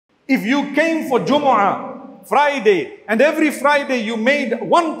If you came for Jumu'ah, Friday, and every Friday you made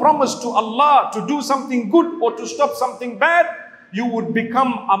one promise to Allah to do something good or to stop something bad, you would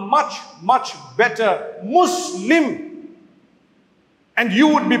become a much, much better Muslim. And you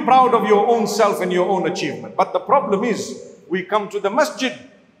would be proud of your own self and your own achievement. But the problem is, we come to the masjid,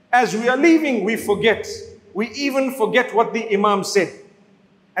 as we are leaving, we forget. We even forget what the Imam said.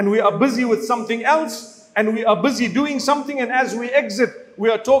 And we are busy with something else, and we are busy doing something, and as we exit, we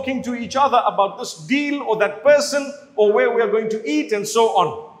are talking to each other about this deal or that person or where we are going to eat and so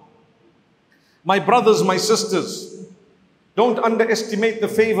on. My brothers, my sisters, don't underestimate the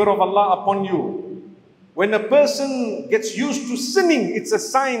favor of Allah upon you. When a person gets used to sinning, it's a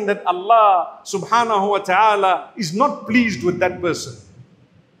sign that Allah subhanahu wa ta'ala is not pleased with that person.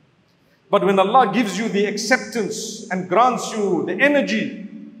 But when Allah gives you the acceptance and grants you the energy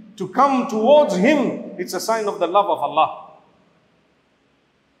to come towards Him, it's a sign of the love of Allah.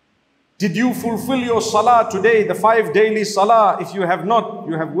 Did you fulfill your salah today, the 5 daily salah? If you have not,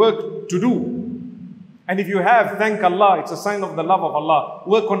 you have work to do. And if you have, thank Allah, it's a sign of the love of Allah.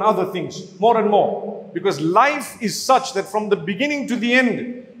 Work on other things, more and more. Because life is such that from the beginning to the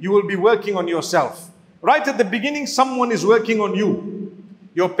end, you will be working on yourself. Right at the beginning, someone is working on you.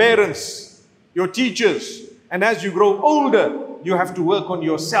 Your parents, your teachers. And as you grow older, you have to work on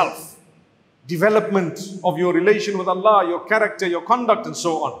yourself. Development of your relation with Allah, your character, your conduct, and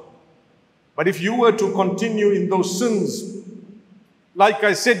so on. But if you were to continue in those sins, like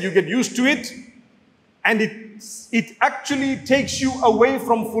I said, you get used to it, and it actually takes you away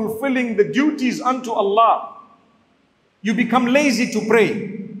from fulfilling the duties unto Allah. You become lazy to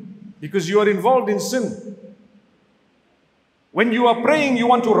pray because you are involved in sin. When you are praying, you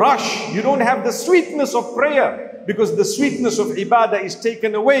want to rush. You don't have the sweetness of prayer because the sweetness of ibadah is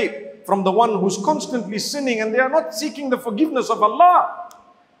taken away from the one who's constantly sinning, and they are not seeking the forgiveness of Allah.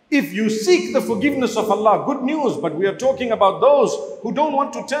 If you seek the forgiveness of Allah, good news, but we are talking about those who don't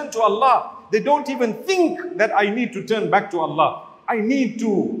want to turn to Allah. They don't even think that I need to turn back to Allah. I need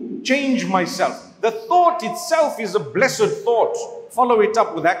to change myself. The thought itself is a blessed thought. Follow it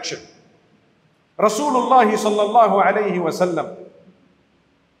up with action. Rasulullah sallallahu alayhi wasallam,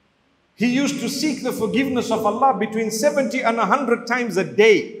 he used to seek the forgiveness of Allah between 70 and 100 times a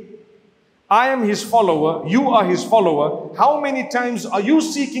day. I am his follower, you are his follower. How many times are you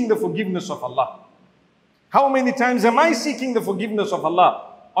seeking the forgiveness of Allah? How many times am I seeking the forgiveness of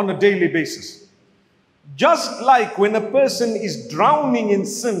Allah on a daily basis? Just like when a person is drowning in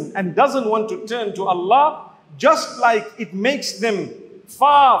sin and doesn't want to turn to Allah, just like it makes them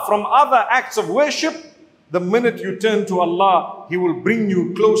far from other acts of worship, the minute you turn to Allah, He will bring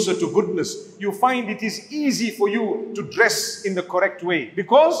you closer to goodness. You find it is easy for you to dress in the correct way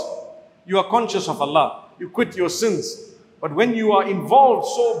because you are conscious of Allah. You quit your sins. But when you are involved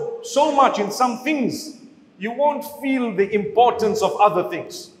so much in some things, you won't feel the importance of other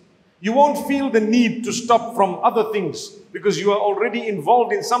things. You won't feel the need to stop from other things because you are already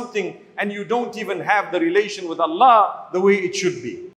involved in something and you don't even have the relation with Allah the way it should be.